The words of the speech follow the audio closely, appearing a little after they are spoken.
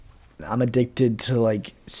I'm addicted to,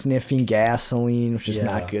 like, sniffing gasoline, which is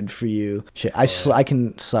not good for you. Shit, I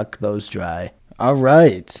can suck those dry. All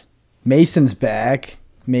right. Mason's back.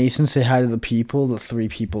 Mason, say hi to the people, the 3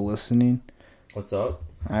 people listening. What's up?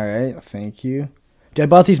 All right, thank you. Dude, I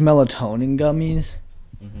bought these melatonin gummies.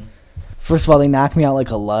 Mm-hmm. First of all, they knock me out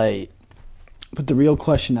like a light. But the real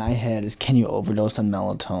question I had is, can you overdose on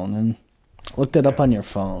melatonin? Look that up on your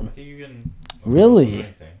phone. I think you can. Really?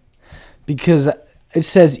 Because it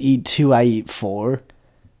says eat 2, I eat 4.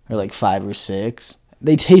 Or like 5 or 6.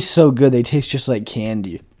 They taste so good. They taste just like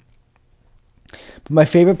candy. But my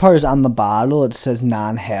favorite part is on the bottle. It says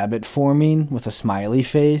non-habit forming with a smiley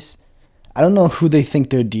face. I don't know who they think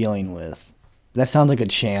they're dealing with. That sounds like a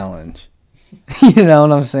challenge. You know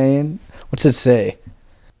what I'm saying? What's it say?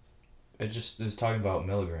 It just is talking about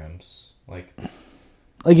milligrams. Like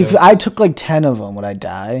if I took like 10 of them, would I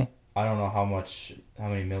die? I don't know how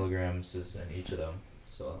many milligrams is in each of them.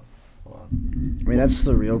 So, hold on. I mean, that's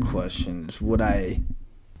the real question. Is would I...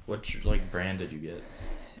 What brand did you get?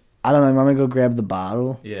 I don't know. I'm going to go grab the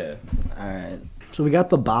bottle. Yeah. All right. So we got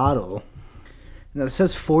the bottle. Now it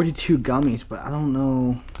says 42 gummies, but I don't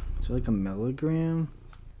know. Is there like a milligram?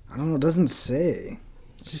 I don't know. It doesn't say.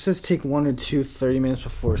 It just says take 1 or 2 30 minutes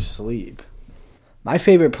before sleep. My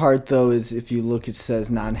favorite part, though, is if you look, it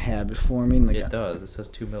says non-habit forming. Like it does. It says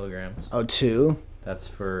 2 milligrams. Oh, 2? That's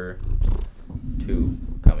for 2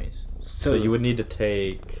 gummies. So you would need to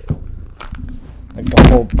take... Like the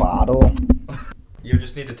whole bottle? You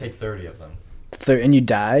just need to take 30 of them. And you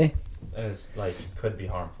die? And it's could be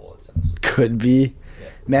harmful, it says. Could be. Yeah.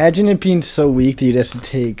 Imagine it being so weak that you'd have to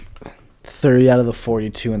take 30 out of the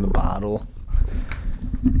 42 in the bottle.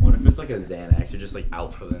 What if it's like a Xanax? You're just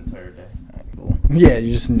out for the entire day. Yeah,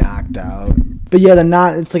 you're just knocked out. But yeah,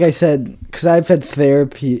 it's like I said, because I've had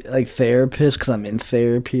therapy, therapists, because I'm in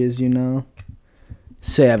therapy, as you know,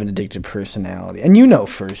 say I have an addictive personality. And you know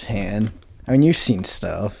firsthand. I mean, you've seen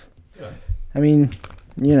stuff. Yeah. I mean,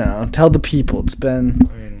 tell the people. It's been,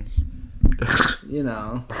 I mean,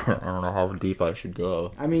 I don't know how deep I should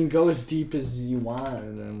go. I mean, go as deep as you want,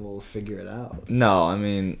 and then we'll figure it out. No, I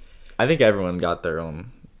mean, I think everyone got their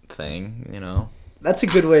own thing, That's a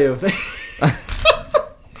good way of...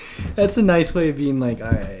 That's a nice way of being like,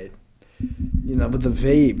 all right. But the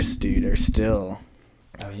vapes, dude, are still...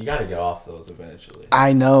 I mean, you gotta get off those eventually.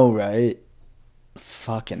 I know, right?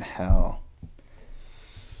 Fucking hell.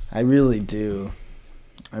 I really do.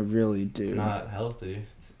 It's not healthy.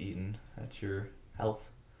 It's eating at your health.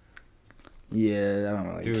 Yeah, I don't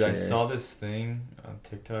really Dude, care. I saw this thing on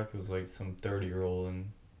TikTok. It was some 30-year-old,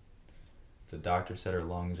 and the doctor said her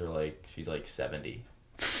lungs are she's 70.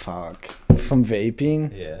 Fuck. From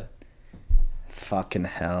vaping? Yeah. Fucking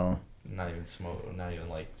hell. Not even smoke. Not even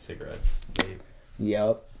cigarettes. Vape.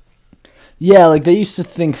 Yep. Yeah, they used to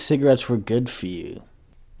think cigarettes were good for you.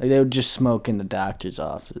 They would just smoke in the doctor's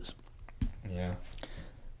office. Yeah.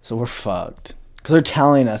 So we're fucked. Because they're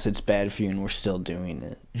telling us it's bad for you and we're still doing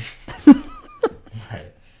it.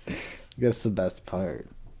 Right. That's the best part.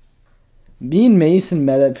 Me and Mason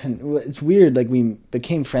met at it's weird, we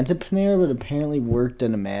became friends at Panera, but apparently worked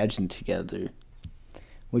at Imagine together.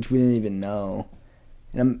 Which we didn't even know.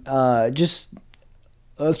 And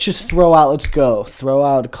let's just throw out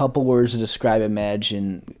a couple words to describe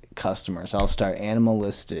Imagine customers. I'll start.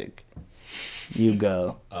 Animalistic. You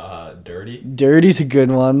go. Dirty? Dirty's a good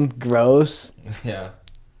one. Gross. Yeah.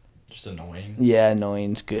 Just annoying. Yeah,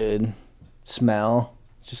 annoying's good. Smell.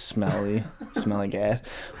 Just smelly. Smell like ass.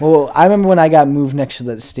 Well, I remember when I got moved next to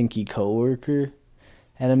that stinky coworker.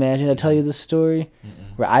 And Imagine, I tell you this story?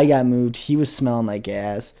 Mm-mm. Where I got moved, he was smelling like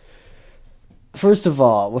ass. First of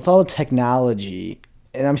all, with all the technology,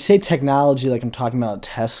 and I'm saying technology like I'm talking about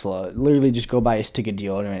Tesla, literally just go buy a stick of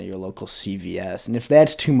deodorant at your local CVS. And if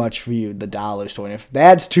that's too much for you, the dollar store. And if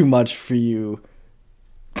that's too much for you,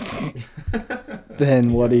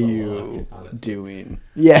 then what are you doing?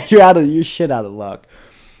 Yeah, you're shit out of luck.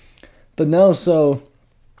 But no, so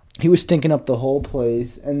he was stinking up the whole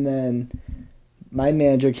place, and then my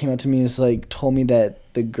manager came up to me and told me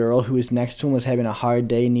that the girl who was next to him was having a hard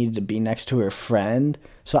day and needed to be next to her friend.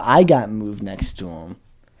 So I got moved next to him.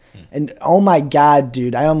 And oh my God,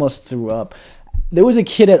 dude, I almost threw up. There was a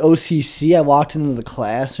kid at OCC. I walked into the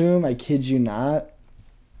classroom. I kid you not.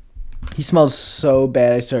 He smelled so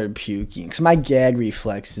bad I started puking. Because my gag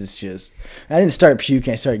reflex is just... I didn't start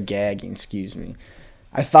puking. I started gagging, excuse me.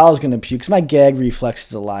 I thought I was going to puke because my gag reflex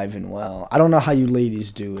is alive and well. I don't know how you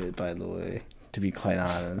ladies do it, by the way, to be quite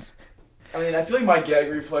honest. I mean, I feel like my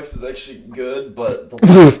gag reflex is actually good, but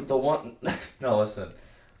the one no, listen.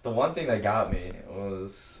 The one thing that got me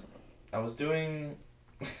was I was doing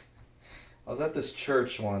was at this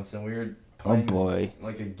church once, and we were playing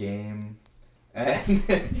like a game, and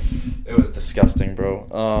it was disgusting,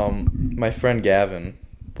 bro. My friend Gavin,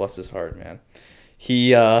 bless his heart, man.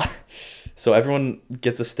 He so everyone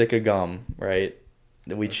gets a stick of gum, right?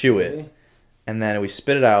 We chew it, and then we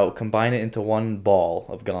spit it out, combine it into one ball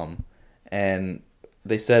of gum, and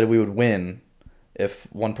they said we would win if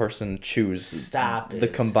one person chews the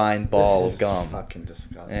combined ball of gum. Fucking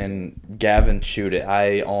disgusting. And Gavin chewed it.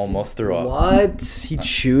 I almost threw up. What? He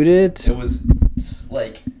chewed it? It was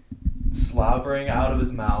like slobbering out of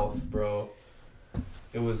his mouth, bro.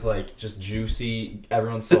 It was like just juicy.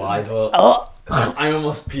 Everyone's saliva. Oh. I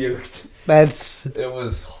almost puked. It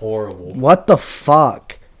was horrible. What the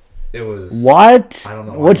fuck? It was. What? I don't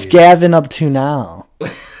know. What's Gavin up to now?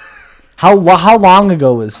 How long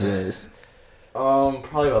ago was this?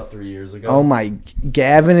 Probably about 3 years ago. Oh my,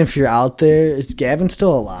 Gavin! If you're out there, is Gavin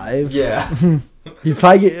still alive? Yeah. You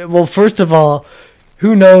probably well. First of all,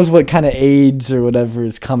 who knows what kind of AIDS or whatever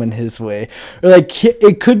is coming his way? Or like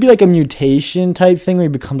it could be like a mutation type thing where he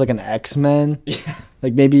becomes like an X-Men. Yeah.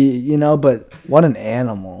 Like maybe but what an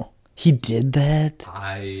animal! He did that.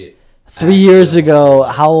 3 years ago.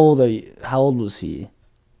 How old was he?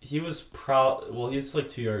 He was he's like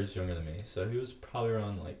 2 years younger than me, so he was probably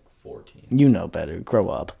around like 14. You know better. Grow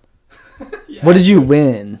up. Yeah, what did you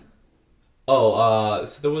win? So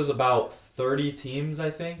there was about 30 teams,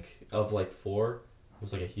 I think, of like 4. It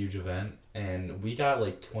was like a huge event, and we got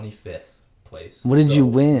like 25th place. What did you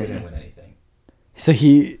win? We didn't win anything. So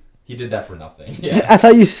he did that for nothing. Yeah. I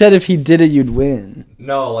thought you said if he did it, you'd win.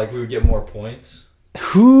 No, like we would get more points.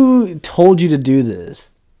 Who told you to do this?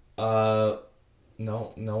 No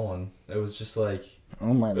one. It was just like,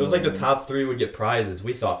 oh my. It was like the top 3 would get prizes.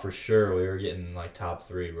 We thought for sure we were getting like top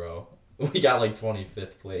 3, bro. We got like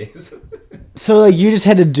 25th place. So like you just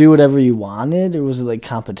had to do whatever you wanted, or was it like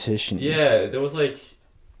competition? Yeah, it was like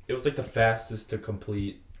the fastest to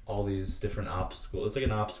complete all these different obstacles. It's like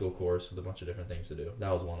an obstacle course with a bunch of different things to do.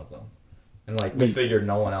 That was one of them. And like we figured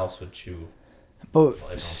no one else would chew. But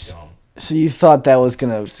like, so you thought that was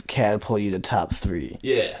gonna catapult you to top 3?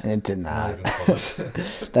 Yeah, and it did not. Even close.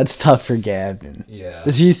 That's tough for Gavin. Yeah.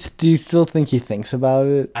 Do you still think he thinks about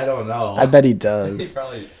it? I don't know. I bet he does. He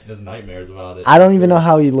probably has nightmares about it. I don't even know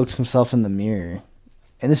how he looks himself in the mirror.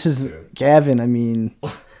 And this is Gavin. I mean,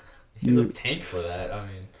 you look tank for that. I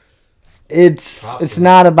mean, it's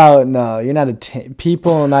not about you're not a tank.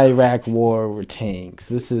 People in Iraq war were tanks.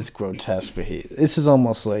 This is grotesque behavior. This is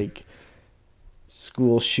almost like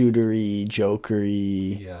school shootery,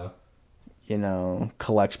 jokery. Yeah. You know,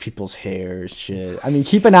 collects people's hair, shit. I mean,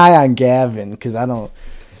 keep an eye on Gavin, because I don't...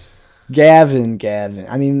 Gavin.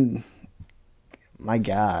 I mean, my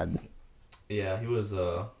God. Yeah, he was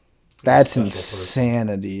that's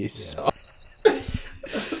insanity. Yeah.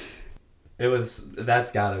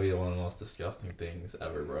 That's gotta be one of the most disgusting things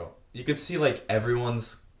ever, bro. You could see, like,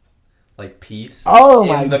 everyone's, like, piece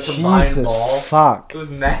in the combined ball. Fuck. It was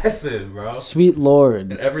massive, bro. Sweet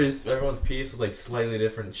Lord. And everyone's piece was, like, slightly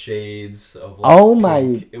different shades of, like,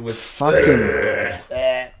 pink. It was fucking...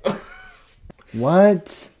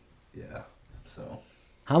 What? Yeah, so...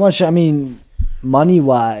 How much, I mean,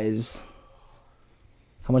 money-wise,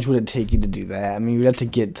 how much would it take you to do that? I mean, you'd have to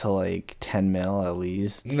get to, like, 10 mil at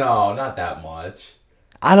least. No, not that much.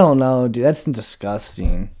 I don't know, dude. That's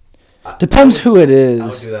disgusting. Depends who it is. I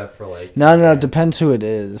would do that for, like... No. Depends who it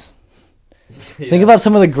is. Yeah. Think about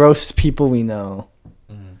some of the grossest people we know.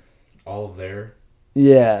 Mm. All of their...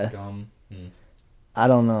 Yeah. Gum. I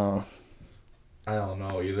don't know. I don't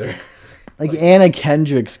know either. Like Anna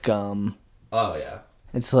Kendrick's gum. Oh, yeah.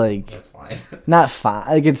 It's like... That's fine. Not fine.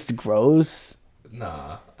 Like, it's gross.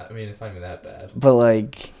 Nah. I mean, it's not even that bad. But,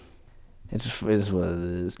 like... It is what it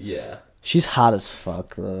is. Yeah. She's hot as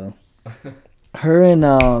fuck, though. Her and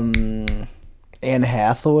Anne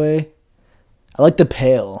Hathaway. I like the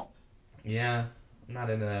pale. Yeah, I'm not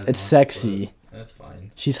into that. It's sexy. That's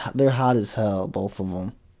fine. They're hot as hell, both of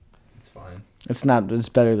them. It's fine. It's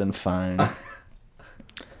better than fine.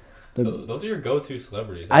 Those are your go-to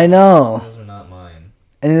celebrities. I know. Those are not mine.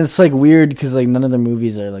 And it's like weird because like none of their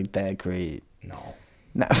movies are like that great. No,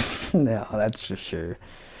 that's for sure.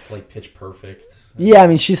 It's like Pitch Perfect. Yeah, I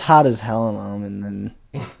mean she's hot as hell in them, and then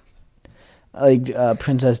like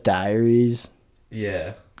Princess Diaries.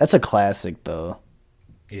 Yeah, that's a classic though.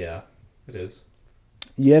 Yeah, it is.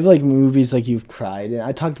 You have like movies like you've cried in.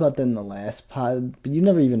 I talked about that in the last pod, but you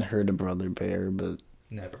never even heard of Brother Bear. But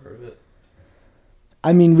never heard of it.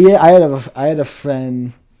 I mean, I had a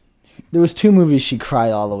friend. There was 2 movies she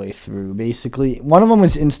cried all the way through. Basically, one of them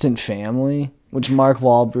was Instant Family, which Mark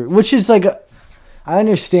Wahlberg, which is like I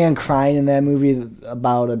understand crying in that movie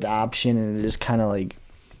about adoption and there's kind of like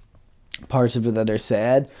parts of it that are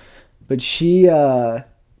sad. But she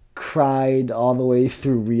cried all the way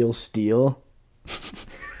through Real Steel.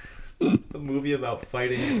 The movie about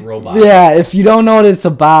fighting robots. Yeah, if you don't know what it's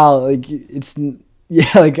about, like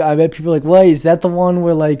like I bet people are like, wait, is that the one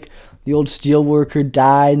where like the old steel worker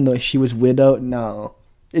died and she was widowed? No.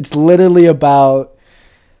 It's literally about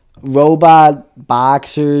robot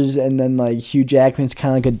boxers and then like Hugh Jackman's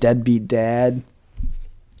kind of like a deadbeat dad.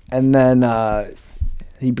 And then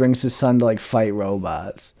he brings his son to like fight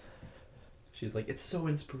robots. She's like, it's so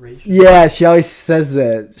inspirational. Yeah, she always says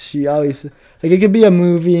that. She always like it could be a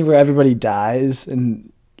movie where everybody dies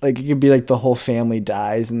and like it could be like the whole family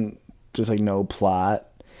dies and there's like no plot.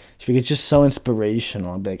 She's like, it's just so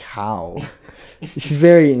inspirational. I'm like, how? She's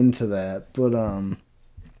very into that, but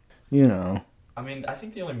you know. I mean, I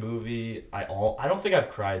think the only movie I don't think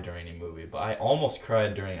I've cried during any movie, but I almost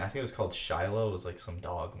cried during. I think it was called Shiloh. It was like some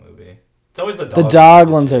dog movie. It's always the dog. The dog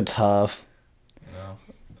ones are tough. You know?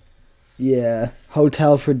 Yeah,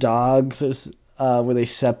 Hotel for Dogs is where they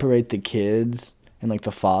separate the kids and like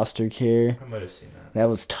the foster care. I might have seen that. That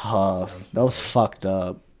was tough. That was fucked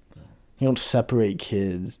up. You don't separate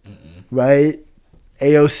kids, Mm-mm. right?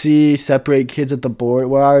 AOC, separate kids at the border.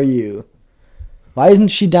 Where are you? Why isn't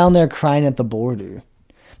she down there crying at the border?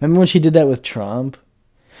 Remember when she did that with Trump?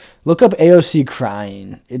 Look up AOC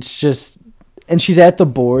crying. It's just... And she's at the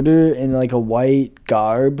border in like a white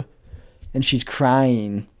garb. And she's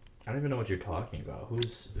crying. I don't even know what you're talking about.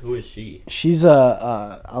 Who is she? She's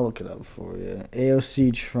a... I'll look it up for you.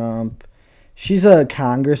 AOC Trump. She's a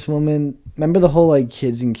congresswoman. Remember the whole like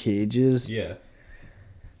kids in cages? Yeah.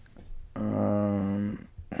 Oh,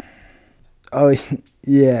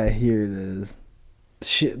 yeah, here it is.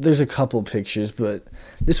 There's a couple pictures, but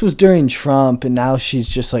this was during Trump, and now she's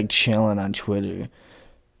just like chilling on Twitter.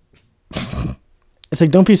 It's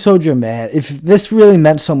like, don't be so dramatic. If this really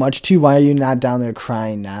meant so much to you, why are you not down there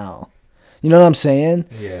crying now? You know what I'm saying?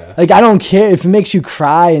 Yeah. Like, I don't care if it makes you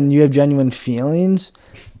cry and you have genuine feelings.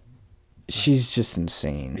 She's just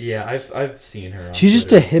insane. Yeah, I've seen her. She's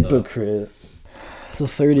just a hypocrite. So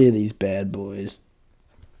 30 of these bad boys.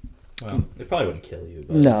 Well, they probably wouldn't kill you,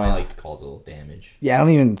 but No. it might like cause a little damage. Yeah, I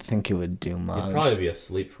don't even think it would do much. You'd probably be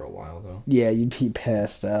asleep for a while though. Yeah, you'd be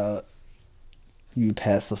passed out. You'd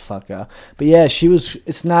pass the fuck out. But yeah,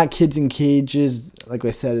 it's not kids in cages. Like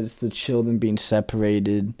I said, it's the children being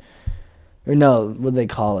separated. Or no, what do they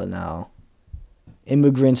call it now?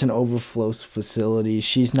 Immigrants in overflow facilities.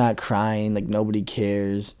 She's not crying. Like, nobody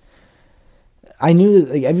cares. I knew,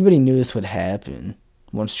 like, everybody knew this would happen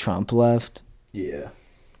once Trump left. Yeah.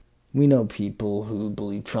 We know people who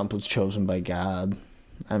believe Trump was chosen by God.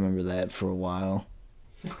 I remember that for a while.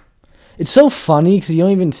 It's so funny because you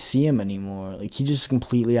don't even see him anymore. Like, he's just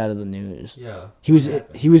completely out of the news. Yeah. He was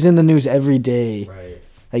in the news every day. Right.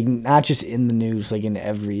 Like, not just in the news, like in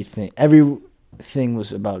everything. Everything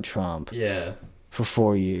was about Trump. Yeah. For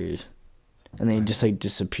 4 years. And then he just, like,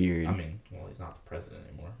 disappeared. I mean, well, he's not the president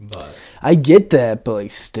anymore, but... I get that, but,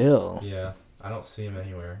 like, still. Yeah. I don't see him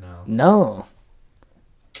anywhere now. No.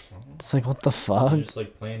 It's like, what the fuck? He's just,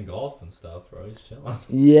 like, playing golf and stuff, bro. He's chilling.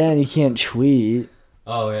 Yeah, and he can't tweet.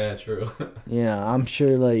 Oh, yeah, true. Yeah, I'm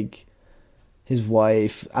sure, like, his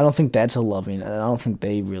wife... I don't think that's a loving... I don't think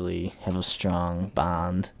they really have a strong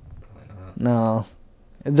bond. Probably not. No.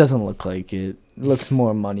 It doesn't look like it. It looks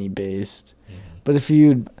more money-based. Mm-hmm. But if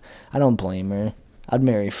you'd... I don't blame her. I'd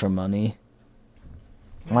marry for money.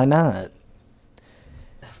 Why not?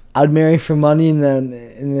 I'd marry for money,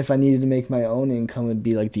 and if I needed to make my own income, it'd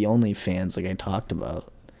be like the OnlyFans, like I talked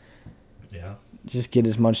about. Yeah. Just get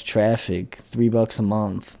as much traffic, $3 a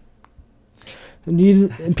month.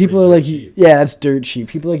 And people are like, cheap. yeah, that's dirt cheap.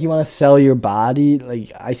 People are like, you want to sell your body?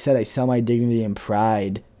 Like I said, I sell my dignity and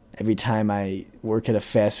pride every time I work at a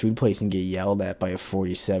fast food place and get yelled at by a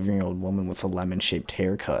 47-year-old woman with a lemon-shaped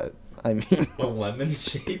haircut. I mean... A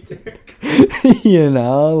lemon-shaped haircut? You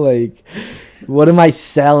know, like, what am I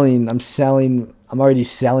selling? I'm already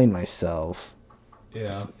selling myself.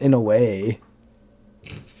 Yeah. In a way.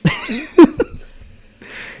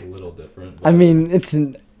 A little different. I mean, it's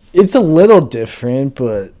a little different,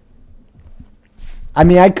 but... I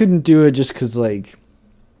mean, I couldn't do it just because, like,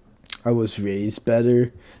 I was raised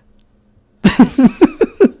better.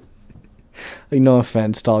 Like, no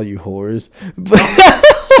offense to all you whores. But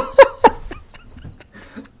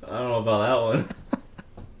I don't know about that one.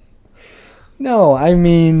 no, I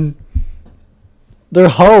mean, they're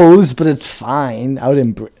hoes, but it's fine. I would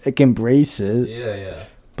embrace it. Yeah, yeah.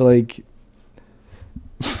 But, like,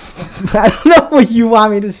 I don't know what you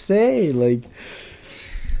want me to say. Like,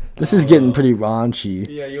 This is getting pretty raunchy.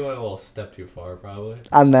 Yeah, you went a little step too far, probably.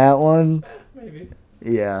 On that one? Maybe.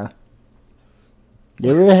 Yeah.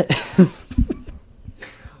 You ever...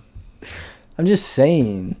 I'm just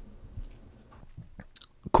saying.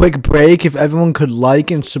 Quick break. If everyone could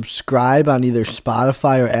like and subscribe on either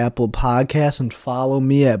Spotify or Apple Podcasts, and follow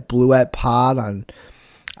me at Bluette Pod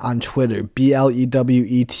on Twitter.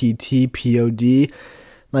 BLEWETTPOD.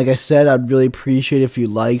 Like I said, I'd really appreciate if you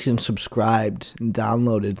liked and subscribed and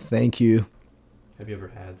downloaded. Thank you. Have you ever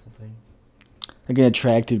had something? Like an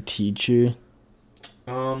attractive teacher?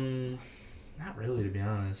 Not really, to be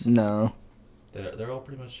honest. No. They're all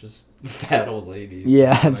pretty much just fat old ladies.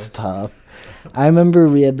 Yeah, it's tough. I remember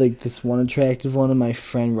we had like this one attractive one, and my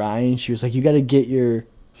friend Ryan, she was like, you gotta get your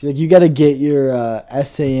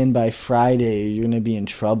essay in by Friday or you're gonna be in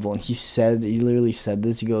trouble. And he literally said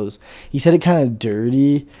this. He said it kind of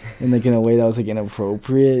dirty and like in a way that was like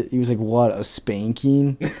inappropriate. He was like, what, a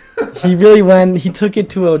spanking? He took it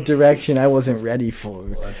to a direction I wasn't ready for.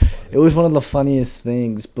 Well, it was one of the funniest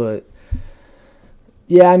things. But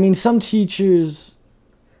yeah, I mean, some teachers,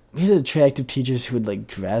 we had attractive teachers who would like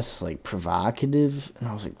dress like provocative, and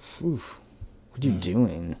I was like, "Ooh, what are you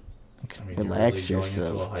doing? Like, relax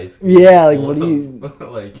yourself." Yeah, like what do you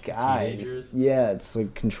like guys? Teenagers? Yeah, it's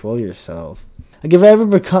like control yourself. Like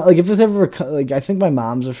if this ever I think my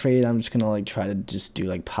mom's afraid I'm just gonna like try to just do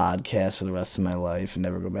like podcasts for the rest of my life and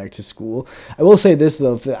never go back to school. I will say this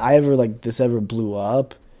though, if this ever blew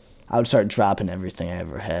up, I would start dropping everything I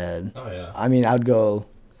ever had. Oh yeah. I mean, I would go,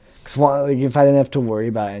 cause like if I didn't have to worry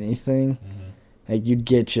about anything, like you'd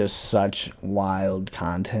get just such wild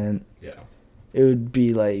content. Yeah. It would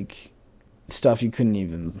be like stuff you couldn't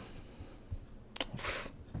even.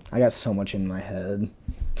 I got so much in my head.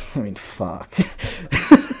 I mean, fuck.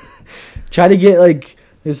 Try to get like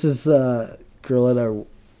there's this girl at our.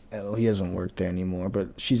 Oh, he doesn't work there anymore, but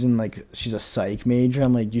she's a psych major.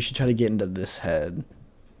 I'm like, you should try to get into this head.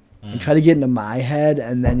 And try to get into my head,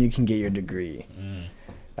 and then you can get your degree.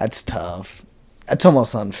 That's tough. That's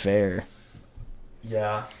almost unfair.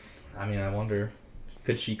 Yeah. I mean, I wonder,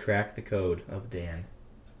 could she crack the code of Dan?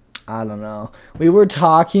 I don't know. We were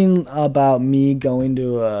talking about me going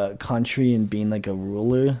to a country and being like a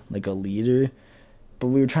ruler, like a leader. But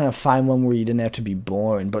we were trying to find one where you didn't have to be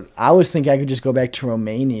born. But I was thinking I could just go back to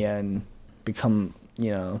Romania and become,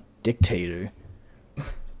 dictator.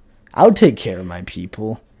 I would take care of my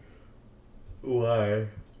people. Why?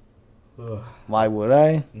 Why would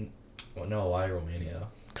I? Well, no, why Romania?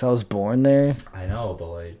 Because I was born there. I know, but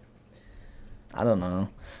like, I don't know.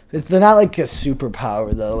 They're not like a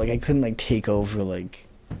superpower though. Like I couldn't like take over like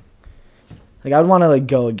I would want to like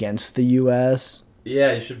go against the U.S.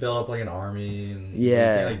 Yeah, you should build up like an army. And yeah,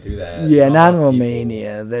 you can't like do that. Yeah, not in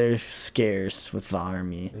Romania. People. They're scarce with the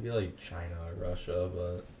army. Maybe like China or Russia,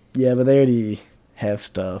 but yeah, but they already have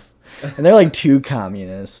stuff, and they're like too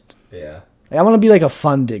communist. Yeah. Like, I want to be like a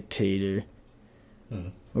fun dictator.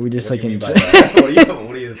 Where we just what like enjoy.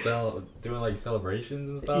 What do you doing like celebrations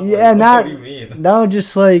and stuff? Yeah, what do you mean? No,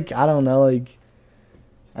 just like I don't know, like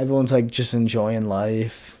everyone's like just enjoying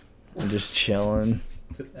life and just chilling.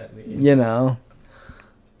 What does that mean?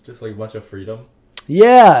 Just like a bunch of freedom.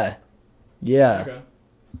 Yeah. Yeah. Okay.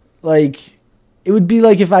 Like it would be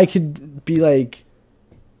like if I could be like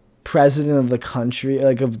president of the country,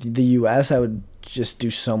 like of the U.S., I would just do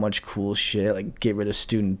so much cool shit, like get rid of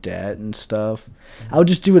student debt and stuff. I would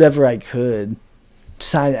just do whatever I could,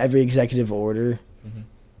 sign every executive order,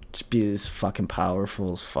 just be as fucking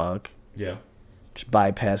powerful as fuck. Yeah. Just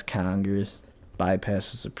bypass Congress,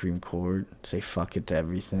 bypass the Supreme Court, say fuck it to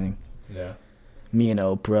everything. Yeah. Me and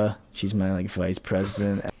Oprah, she's my like vice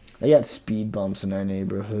president. They got speed bumps in our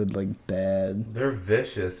neighborhood, like bad. They're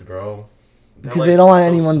vicious, bro. Because like, they don't want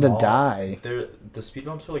anyone to die. The speed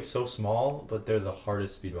bumps are like so small, but they're the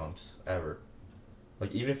hardest speed bumps ever.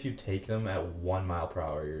 Like even if you take them at 1 mile per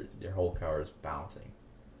hour, your whole car is bouncing.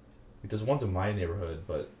 Like, there's ones in my neighborhood,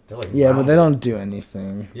 but they're like but they don't do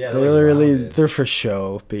anything. Yeah, they're for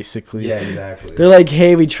show, basically. Yeah, exactly. They're like,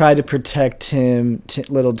 hey, we tried to protect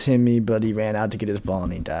little Timmy, but he ran out to get his ball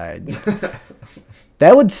and he died.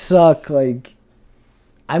 That would suck. Like,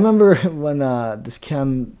 I remember when this kid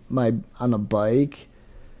on a bike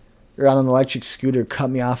or on an electric scooter cut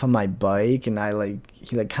me off on my bike, and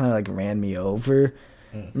he kind of ran me over.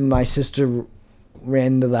 My sister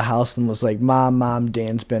ran into the house and was like, Mom,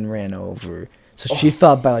 Dan's been ran over. So she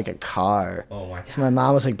thought by like a car. Oh my God. So my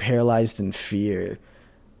mom was like paralyzed in fear.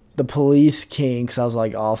 The police came because I was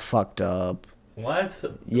like all fucked up. What?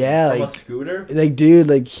 Yeah. From like, a scooter? Like, dude,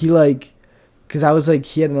 like he like, because I was like,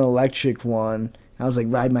 he had an electric one. I was like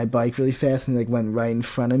riding my bike really fast and like went right in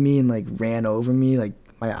front of me and like ran over me. Like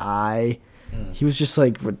my eye. He was just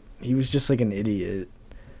like an idiot.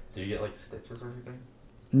 Did you get like stitches or anything?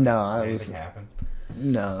 No, Anything happened?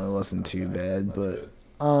 No, it wasn't too bad, That's but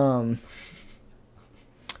good.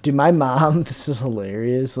 dude, my mom, this is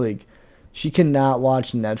hilarious. Like, she cannot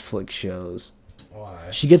watch Netflix shows.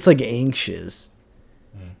 Why? She gets like anxious.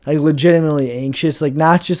 Like legitimately anxious, like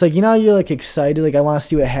not just like, you know, you're like excited, like I want to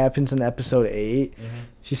see what happens in episode 8.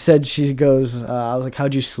 She said, she goes, I was like,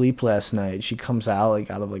 how'd you sleep last night? She comes out like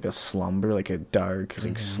out of like a slumber, like a dark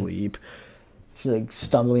like sleep. She's like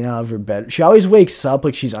stumbling out of her bed. She always wakes up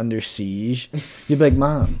like she's under siege. You'd be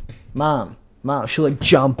like, mom. She'll like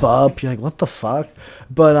jump up. You're like, what the fuck?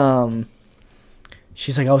 But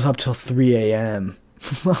she's like, I was up till 3 a.m.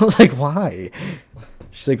 I was like, why?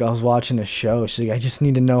 She's like, I was watching a show. She's like, I just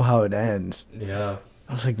need to know how it ends. Yeah.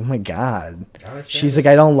 I was like, oh my God. She's it.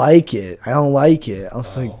 like, I don't like it. I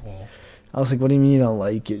was like, what do you mean you don't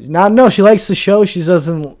like it? No, she likes the show. She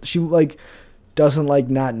doesn't like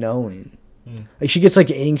not knowing. Like, she gets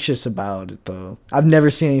like anxious about it though. I've never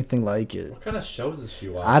seen anything like it. What kind of shows is she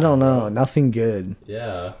watching? I don't know. Nothing good.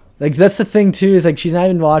 Yeah. Like, that's the thing too, is like she's not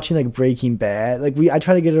even watching like Breaking Bad. Like, I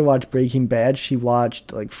tried to get her to watch Breaking Bad. She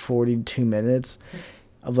watched like 42 minutes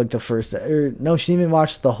of like the first, or no, she didn't even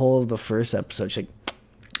watch the whole of the first episode. She's like,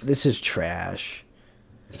 this is trash.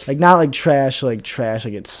 Like, not like trash like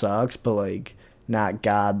it sucks, but like not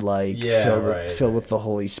godlike, filled with the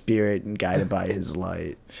Holy Spirit and guided by His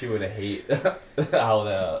light. She would hate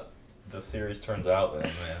how the series turns out then,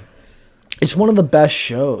 man. It's one of the best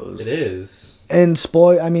shows. It is. And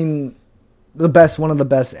one of the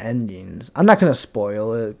best endings. I'm not gonna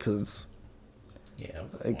spoil it because,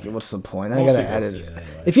 like, what's the point? I gotta edit it.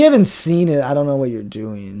 Anyway. If you haven't seen it, I don't know what you're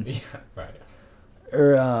doing. Yeah, right.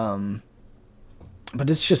 Or but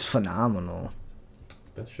it's just phenomenal. It's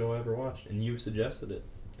the best show I ever watched, and you suggested it.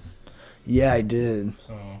 Yeah, I did.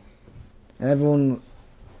 So. And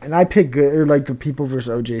I picked good, or like the People vs.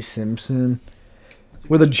 O.J. Simpson,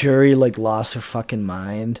 where the jury like lost their fucking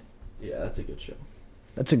mind. Yeah, that's a good show.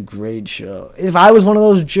 That's a great show. If I was one of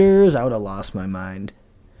those jurors, I would have lost my mind.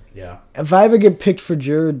 Yeah. If I ever get picked for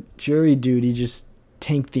jury duty, just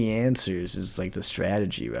tank the answers is like the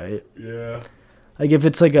strategy, right? Yeah. Like, if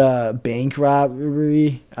it's like a bank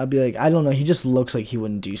robbery, I'd be like, I don't know, he just looks like he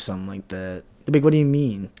wouldn't do something like that. They'd be like, what do you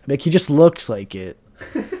mean? I'd be like, he just looks like it.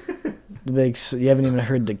 They'd be like, so you haven't even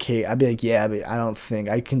heard the case. I'd be like, yeah, but I don't think.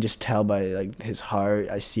 I can just tell by like his heart.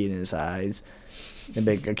 I see it in his eyes. They'd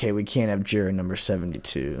be like, okay, we can't have juror number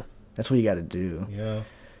 72. That's what you got to do. Yeah,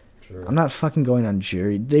 true. I'm not fucking going on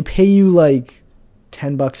jury. They pay you like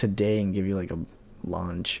 $10 a day and give you like a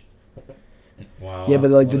lunch. Wow. Yeah,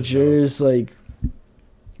 but like the jurors like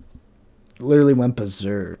literally went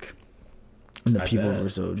berserk in the People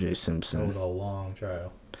vs. O.J. Simpson. That was a long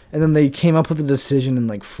trial. And then they came up with a decision in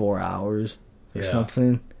like 4 hours or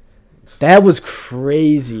something. That was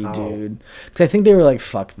crazy, dude. Because I think they were like,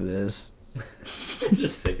 fuck this.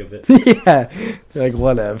 Just sick of it. Yeah. They're like,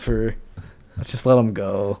 whatever. Let's just let them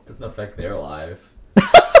go. Doesn't affect their life.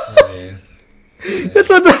 I mean, that's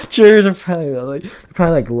what the jurors are probably like. They're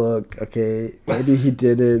probably like, look, okay, maybe he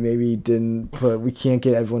did it, maybe he didn't, but we can't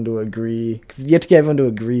get everyone to agree. Because you have to get everyone to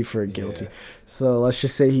agree for a guilty. Yeah. So let's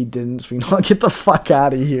just say he didn't, so we can all get the fuck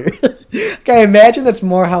out of here. Like, I imagine that's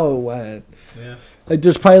more how it went. Yeah. Like,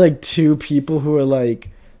 there's probably like 2 people who are like,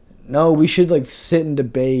 no, we should like sit and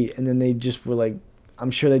debate, and then they just were like, I'm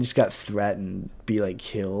sure they just got threatened, be like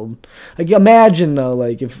killed. Like, imagine though,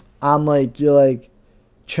 like if I'm like, you're like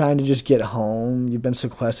trying to just get home, you've been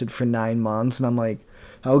sequestered for 9 months, and I'm like,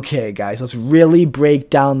 okay guys, let's really break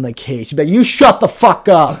down the case. You'd be like, you shut the fuck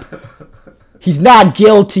up. He's not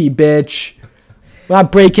guilty, bitch. We're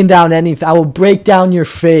not breaking down anything. I will break down your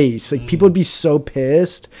face. Like, people would be so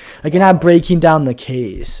pissed. Like, you're not breaking down the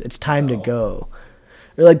case. It's time to go.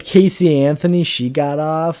 Or like Casey Anthony, she got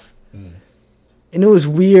off. And it was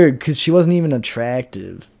weird because she wasn't even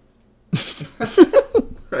attractive.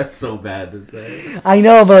 That's so bad to say. I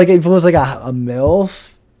know, but like if it was like a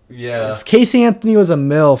MILF. Yeah. If Casey Anthony was a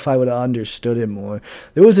MILF, I would have understood it more.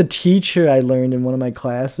 There was a teacher I learned in one of my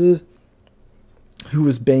classes who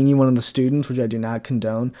was banging one of the students, which I do not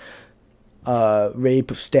condone.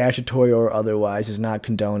 Rape, statutory or otherwise, is not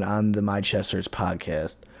condoned on the My Chest Hurts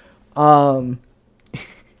podcast.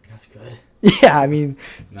 That's good. Yeah, I mean,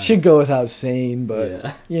 nice. Should go without saying,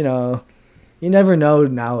 but, you know, you never know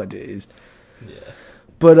nowadays. Yeah.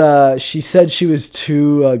 But she said she was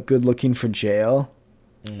too good looking for jail.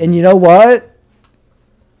 And you know what?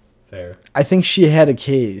 Fair. I think she had a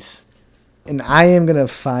case. And I am going to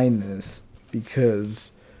find this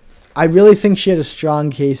because I really think she had a strong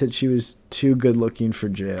case that she was too good looking for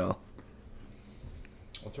jail.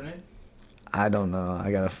 What's her name? I don't know.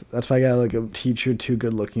 That's why I gotta like a teacher too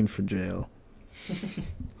good looking for jail. I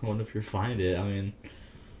wonder if you find it. I mean,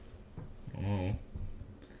 I don't know.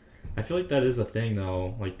 I feel like that is a thing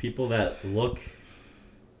though. Like people that look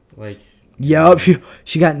like. Yup,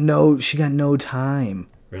 she got no time.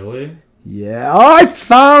 Really? Yeah. Oh, I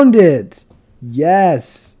found it.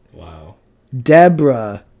 Yes. Wow.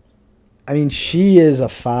 Deborah. I mean, she is a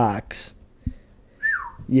fox.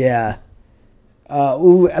 Yeah.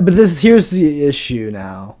 But here's the issue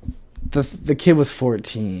now. The kid was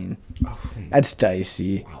 14. Oh, That's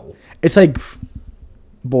dicey. wow. It's like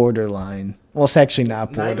borderline. Well, it's actually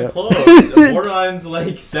not Not even borderline. close. Borderline's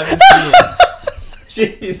like 17.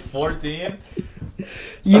 She's 14.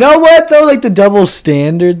 You know what though? Like the double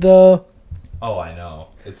standard though. Oh, I know.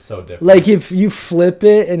 It's so different. Like if you flip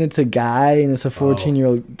it and it's a guy and it's a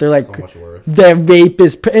 14-year-old, they're like so much worse. they're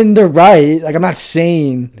rapists, and they're right. Like I'm not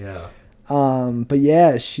saying. Yeah. But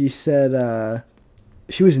yeah, she said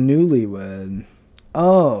she was newlywed.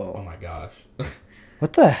 Oh Oh. my gosh.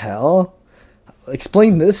 What the hell?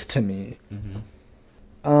 Explain this to me.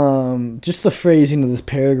 Mm-hmm. Just the phrasing of this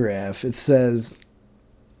paragraph. It says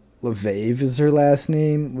LaVave is her last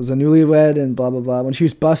name, was a newlywed and blah, blah, blah. When she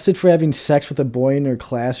was busted for having sex with a boy in her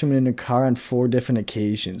classroom and in her car on 4 different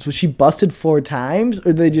occasions. Was she busted 4 times, or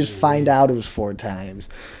did they just find out it was 4 times?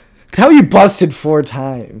 How are you busted 4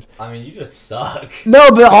 times? I mean, you just suck. No,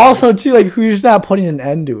 but also, too, like, who's not putting an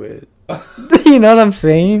end to it? You know what I'm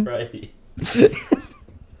saying? Right.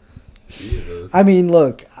 Jesus. I mean,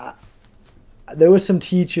 look, there were some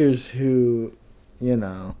teachers who, you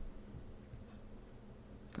know,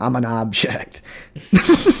 I'm an object.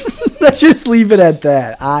 Let's just leave it at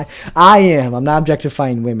that. I am. I'm not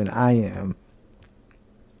objectifying women. I am.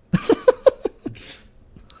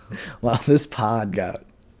 Wow, this pod got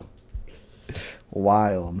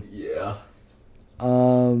wild. Yeah.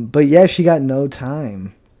 But yeah, she got no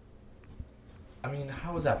time. I mean,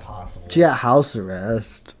 how is that possible? She got house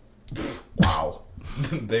arrest. Wow.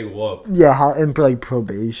 Big whoop. Yeah, and like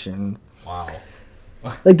probation. Wow.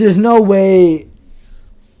 Like, there's no way.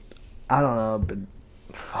 I don't know, but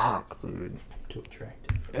fuck, dude. Too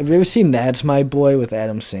attractive. Have you ever seen That's My Boy with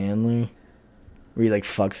Adam Sandler? Where he like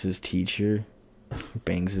fucks his teacher,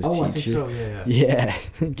 bangs his teacher. I think so. Yeah. Yeah,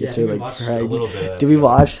 gets her like watched a pregnant. little bit. Did we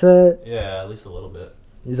watch that? Yeah, at least a little bit.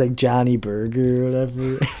 He's like Johnny Burger or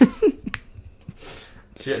whatever.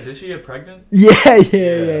 Did she get pregnant?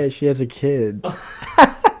 Yeah. She has a kid.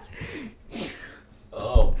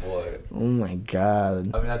 Oh boy. Oh my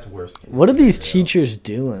god. I mean, that's worse case. What are these scenario. teachers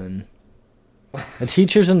doing? The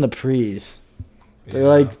teachers and the priests. They're Yeah.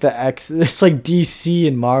 like the X. It's like DC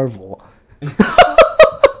and Marvel.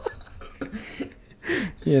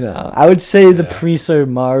 You know, I would say the Yeah. priests are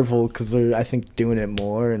Marvel because they're, I think, doing it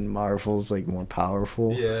more, and Marvel's like more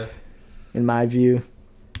powerful. Yeah, In my view.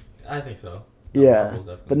 I think so. No, Yeah, Marvel's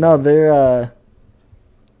definitely but no, better.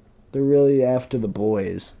 they're really after the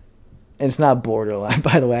boys, and it's not borderline.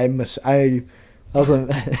 By the way, I was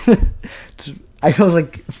I was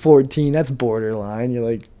like 14. That's borderline. You're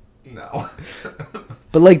like, No.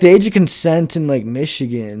 but like the age of consent in like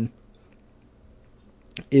Michigan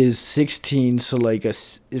is 16. So like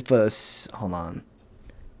hold on,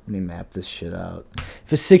 let me map this shit out.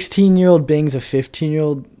 If a 16-year-old bangs a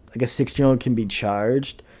 15-year-old, like a 16-year-old can be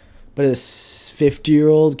charged, but a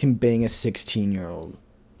 50-year-old can bang a 16-year-old.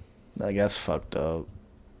 Like, that's fucked up.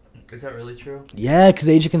 Is that really true? Yeah, because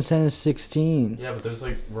age of consent is 16. Yeah, but there's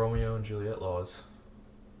like Romeo and Juliet laws.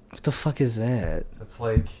 What the fuck is that? It's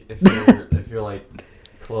like if you're like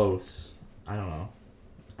close. I don't know.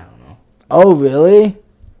 Oh, really?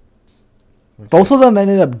 Both of them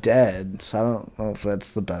ended up dead, so I don't know if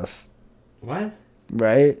that's the best. What?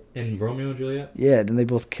 Right? In Romeo and Juliet? Yeah, didn't they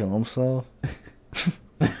both kill themselves?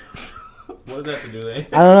 What does that have to do with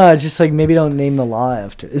anything? I don't know, it's just like maybe don't name the law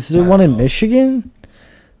after. Is there I one don't in know. Michigan?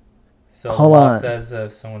 So Hold the law on. says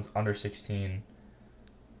if someone's under 16,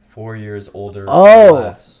 4 years older Oh. or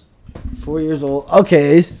less. 4 years old.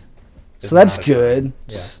 Okay. It's So that's not a crime. good.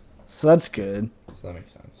 Yeah. So that's good. So that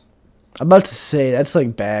makes sense. I'm about to say, that's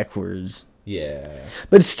like backwards. Yeah.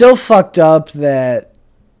 But it's still fucked up that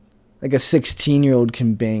like a 16-year-old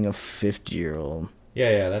can bang a 50-year-old.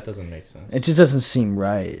 Yeah, that doesn't make sense. It just doesn't seem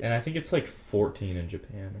right. And I think it's like 14 in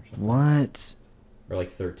Japan or something. What? Or like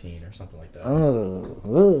 13 or something like that.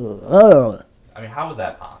 Oh. I mean, how is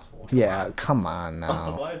that possible? Come Yeah, on. come on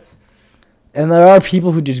now. What? And there are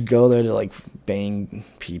people who just go there to like bang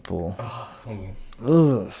people.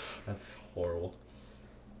 Ugh. That's horrible.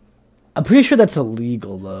 I'm pretty sure that's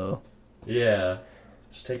illegal though. Yeah.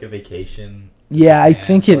 Just take a vacation. Yeah, I Japan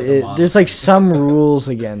think for it like a is. month. There's like some rules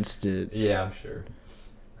against it. Yeah, I'm sure.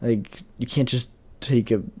 Like, you can't just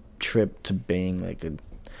take a trip to bang like a...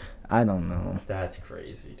 I don't know. That's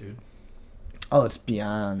crazy, dude. Oh, it's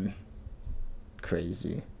beyond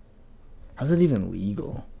crazy. How's it even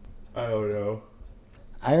legal? I don't know.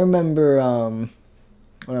 I remember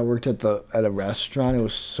when I worked at a restaurant, it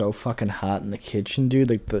was so fucking hot in the kitchen, dude.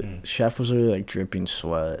 Like, the chef was really, like, dripping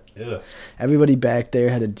sweat. Ugh. Everybody back there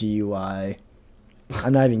had a DUI.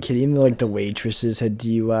 I'm not even kidding. Even though, like, the waitresses had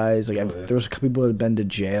DUIs. Like, there was a couple people that had been to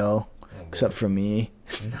jail, except for me.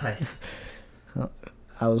 Nice.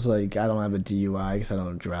 I was like, I don't have a DUI because I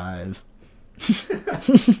don't drive.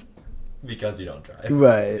 Because you don't drive.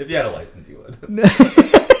 Right. If you had a license, you would.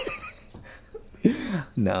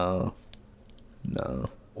 No.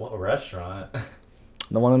 What restaurant?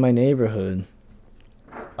 The one in my neighborhood.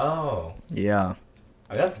 Oh. Yeah.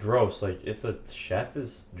 I mean, that's gross. Like, if the chef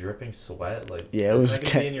is dripping sweat, like, Yeah, it was.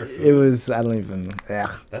 be in your food. It was. I don't even.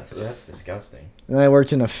 Ugh. That's disgusting. And I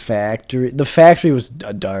worked in a factory. The factory was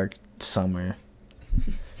a dark summer.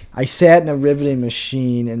 I sat in a riveting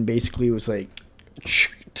machine and basically was like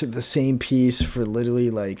to the same piece for literally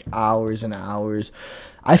like hours and hours.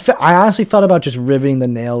 I honestly thought about just riveting the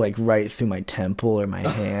nail like right through my temple or my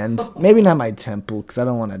hand. Maybe not my temple because I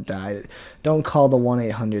don't want to die. Don't call the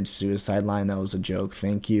 1-800 suicide line. That was a joke.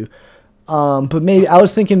 Thank you. But maybe I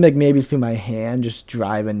was thinking like maybe through my hand, just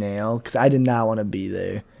drive a nail because I did not want to be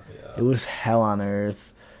there. Yeah. It was hell on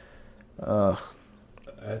earth. Ugh.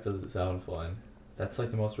 That doesn't sound fun. That's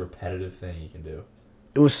like the most repetitive thing you can do.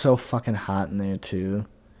 It was so fucking hot in there too.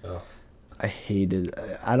 Ugh. I hated.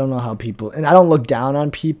 I don't know how people, and I don't look down on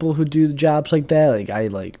people who do jobs like that. Like I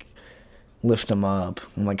like lift them up.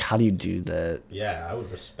 I'm like, how do you do that? Yeah, I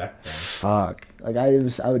would respect them. Fuck. Like I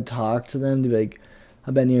would talk to them to be like,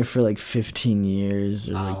 I've been here for like 15 years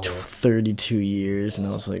or like 32 years, and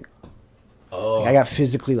I was like, like, I got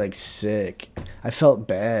physically like sick. I felt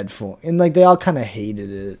bad for, and like they all kind of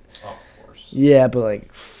hated it. Of course. Yeah, but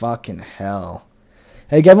like fucking hell.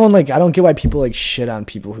 Like everyone, like I don't get why people like shit on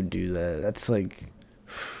people who do that. That's like,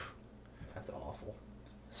 that's awful.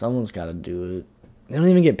 Someone's got to do it. They don't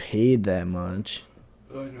even get paid that much.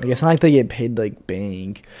 Like it's not like they get paid like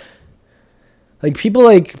bank. Like people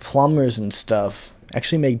like plumbers and stuff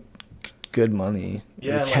actually make good money.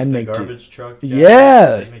 Yeah, like the garbage truck.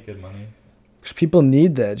 Yeah, they make good money. Cause people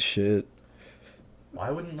need that shit. Why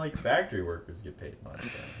wouldn't like factory workers get paid much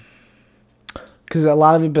then? Cause a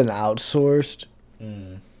lot of it been outsourced.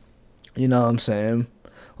 You know what I'm saying?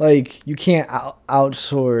 Like, you can't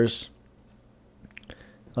outsource,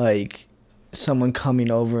 like, someone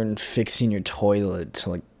coming over and fixing your toilet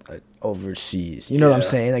to, like, overseas. You know what I'm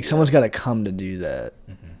saying? Like, someone's got to come to do that.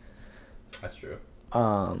 That's true.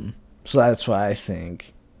 So that's why I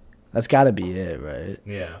think that's got to be it, right?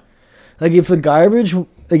 Yeah. Like, if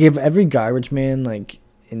if every garbage man, like,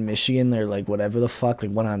 in Michigan or, like, whatever the fuck,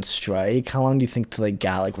 like, went on strike, how long do you think till they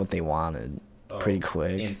got, like, what they wanted? Pretty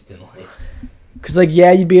quick. Instantly. Because, like,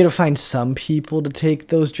 yeah, you'd be able to find some people to take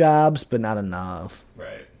those jobs, but not enough.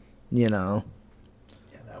 Right. You know?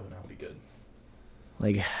 Yeah, that would not be good.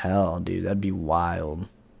 Like, hell, dude. That'd be wild.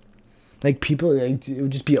 Like, people, like, it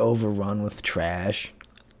would just be overrun with trash.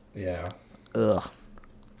 Yeah. Ugh.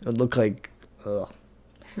 It would look like, ugh.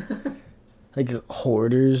 Like,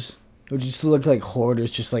 hoarders. It would just look like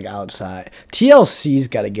hoarders just, like, outside. TLC's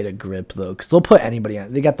got to get a grip, though, because they'll put anybody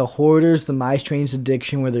on. They got the hoarders, the My Strange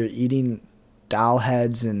Addiction, where they're eating doll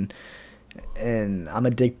heads, and I'm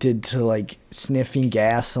addicted to, like, sniffing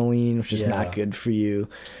gasoline, which is not good for you.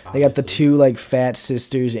 Obviously. They got the two, like, fat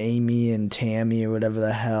sisters, Amy and Tammy, or whatever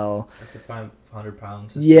the hell. That's the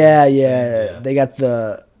 500-pound sisters. Yeah. They got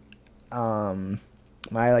the,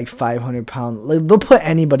 my, like, 500-pound. Like, they'll put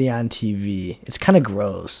anybody on TV. It's kind of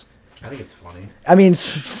gross. I think it's funny. I mean, it's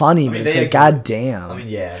funny, but it's like, goddamn. I mean,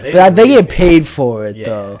 yeah. But they get paid for it,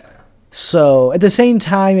 though. So, at the same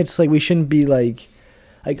time, it's like we shouldn't be like,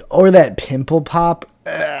 or that Pimple Pop.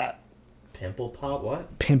 Pimple Pop?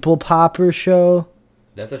 What? Pimple Popper show.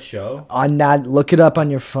 That's a show? Look it up on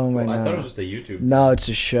your phone right now. I thought it was just a YouTube. No, it's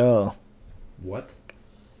a show. What?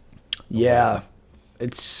 Yeah.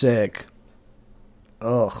 It's sick.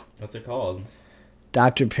 Ugh. What's it called?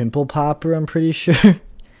 Dr. Pimple Popper, I'm pretty sure.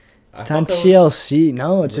 It's on TLC.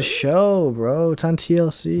 No, it's a show, bro. It's on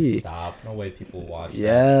TLC. Stop. No way people watch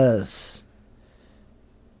Yes.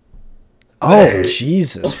 That. Oh,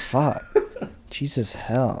 Jesus. Fuck. Jesus,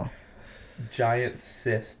 hell. Giant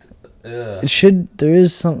cyst. Ugh. There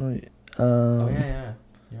is something. Yeah.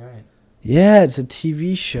 You're right. Yeah, it's a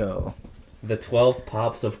TV show. The 12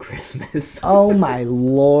 Pops of Christmas. Oh, my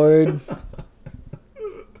Lord.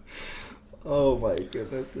 Oh, my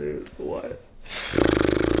goodness, dude. What?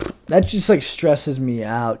 That just like stresses me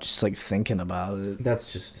out, just like thinking about it.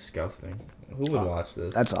 That's just disgusting. Who would watch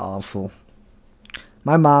this? That's awful.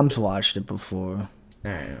 My mom's watched it before.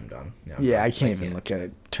 Alright, I'm done. Yeah, I can't even look at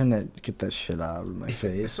it. Get that shit out of my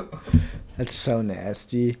face. That's so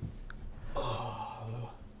nasty.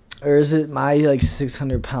 Or is it my like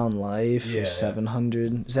 600-pound life or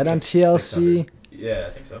 700? Is that on TLC? Yeah,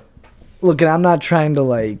 I think so. Look, and I'm not trying to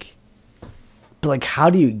like, but like, how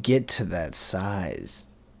do you get to that size?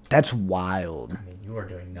 That's wild. I mean, you are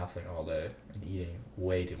doing nothing all day and eating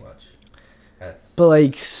way too much. But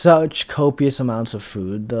like such copious amounts of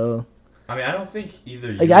food though. I mean, I don't think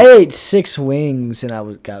either. Like I ate 6 wings and I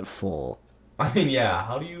got full. I mean, yeah.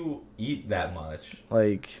 How do you eat that much?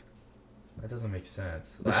 Like. That doesn't make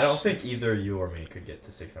sense. I don't think either you or me could get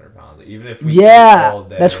to 600 pounds, even if we eat all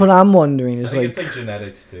day. That's what I'm wondering. I think it's like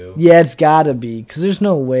genetics too. Yeah, it's gotta be because there's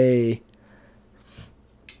no way.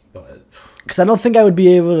 Because I don't think I would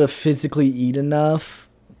be able to physically eat enough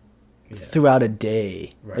throughout a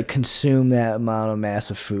day, like consume that amount of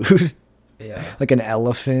massive food. Yeah. Like an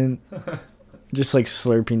elephant. Just like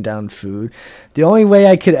slurping down food. The only way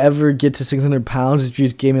I could ever get to 600 pounds is if you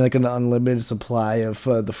just gave me like an unlimited supply of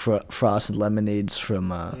the frosted lemonades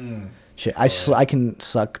from shit. I can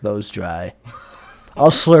suck those dry.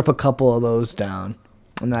 I'll slurp a couple of those down.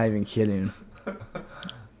 I'm not even kidding.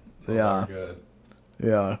 Yeah. Good.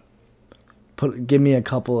 Yeah. Give me a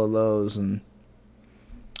couple of those and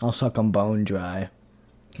I'll suck them bone dry.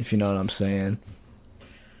 If you know what I'm saying.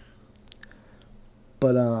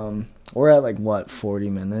 But we're at like what 40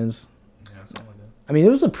 minutes. Yeah, something like that. I mean, it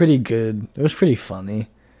was pretty funny.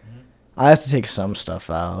 Mm-hmm. I have to take some stuff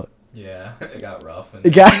out. Yeah, it got rough. It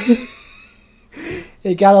got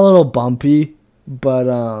a little bumpy, but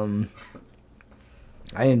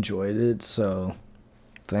I enjoyed it. So,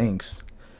 thanks.